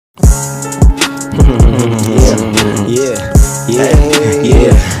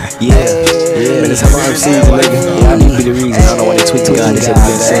man, it's how I'm seeing the nigga. Yeah, I need to be the reason. I don't know why they tweet to God. They said we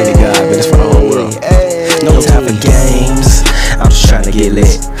been saying to God, but it's for the whole world. No time for games, I'm just trying to get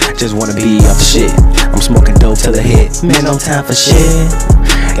lit. Just wanna be off the shit. I'm smoking dope till it hit. Man, no time for shit.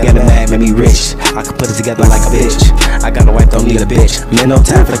 Got a man, made me rich. I can put it together like a bitch. I got a wife, don't need a bitch. Man, no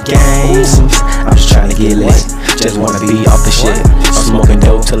time for games. I'm just trying to get lit. Just wanna be off the shit. I'm smoking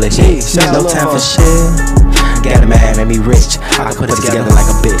dope till it hit. Man, no time for shit. Got a man, made me rich. I can put it together like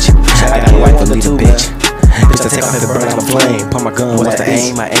a bitch. I got a wife, don't need a bitch. Just to take off and burn like a flame. Put my gun, what's the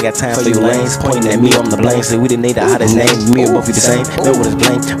aim? I ain't got time for you lanes. Pointing at me, I'm the blame. Say we didn't need the hottest name. Me and both be the same. Know what is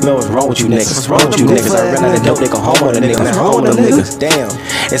blame. Know what's wrong with you niggas. What's wrong with you niggas? I ran out of dope, they go home on the niggas. Man, home on them niggas. Damn.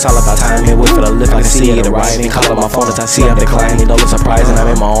 It's all about time and wait for the lift. I can see it arriving. Call up my phone as I see I'm declining. Don't look surprising.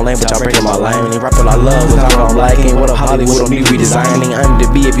 I'm in my own lane, but y'all breaking my line. And rap what I love without what I'm liking. What up Hollywood don't need redesigning. I'm the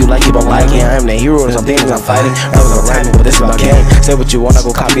B if you like it, don't like it. I'm the hero of some things I'm fighting. I was a rhyming, but this is my game. Say what you want, I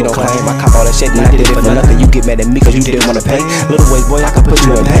go copy, don't claim. I cop all that shit and I did it for nothing. You get mad at me cause you didn't wanna pay. Little ways, boy, I can put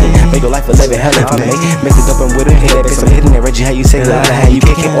you in pain. Make your life a living hell if you may. Make it up and with it, hit that bitch, I'm hitting it. Reggie, how you say that? How you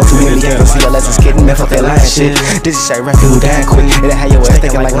kicking on too many games? See your lessons kidding, man, fuck that lying shit. This is straight record who died quick. It'll have your ass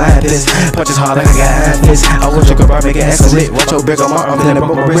thinking like lion piss. Punches hard like I got iron fist. I wish you could bar, make it excellent. Watch your big on my arm, then I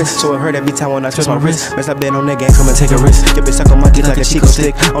broke my wrist. So it hurt every time when I twist my wrist. Mess I been on that game, come and take a risk. Your bitch suck on my dick like a Chico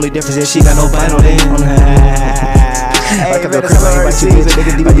stick. Only difference is she got no bite on it. Like a little crib, I ain't see music,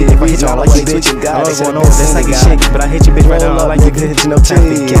 nigga, DBaBy, if I hit you, I like you, bitch. I was going over, that's like a shit, but I hit you, bitch, right now, I like you, bitch, no time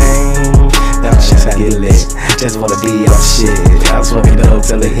for game. I'm just trying to get lit, just wanna be off shit. I'm smoking dope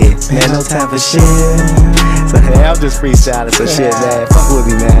till it hit, man, no time for shit. So, hey, I'm just freestyling some shit, man, fuck with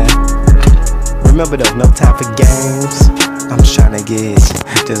me, man. Remember though, no time for games. I'm just trying to get,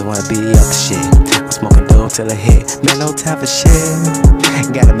 just wanna be off the shit. I'm smoking dope till it hit, man, no time for shit.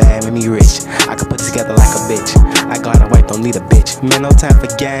 Got a man, made me rich. I can put it together like a bitch. I got a wife, don't need a bitch. Man, no time for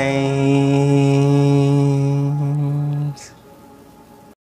games.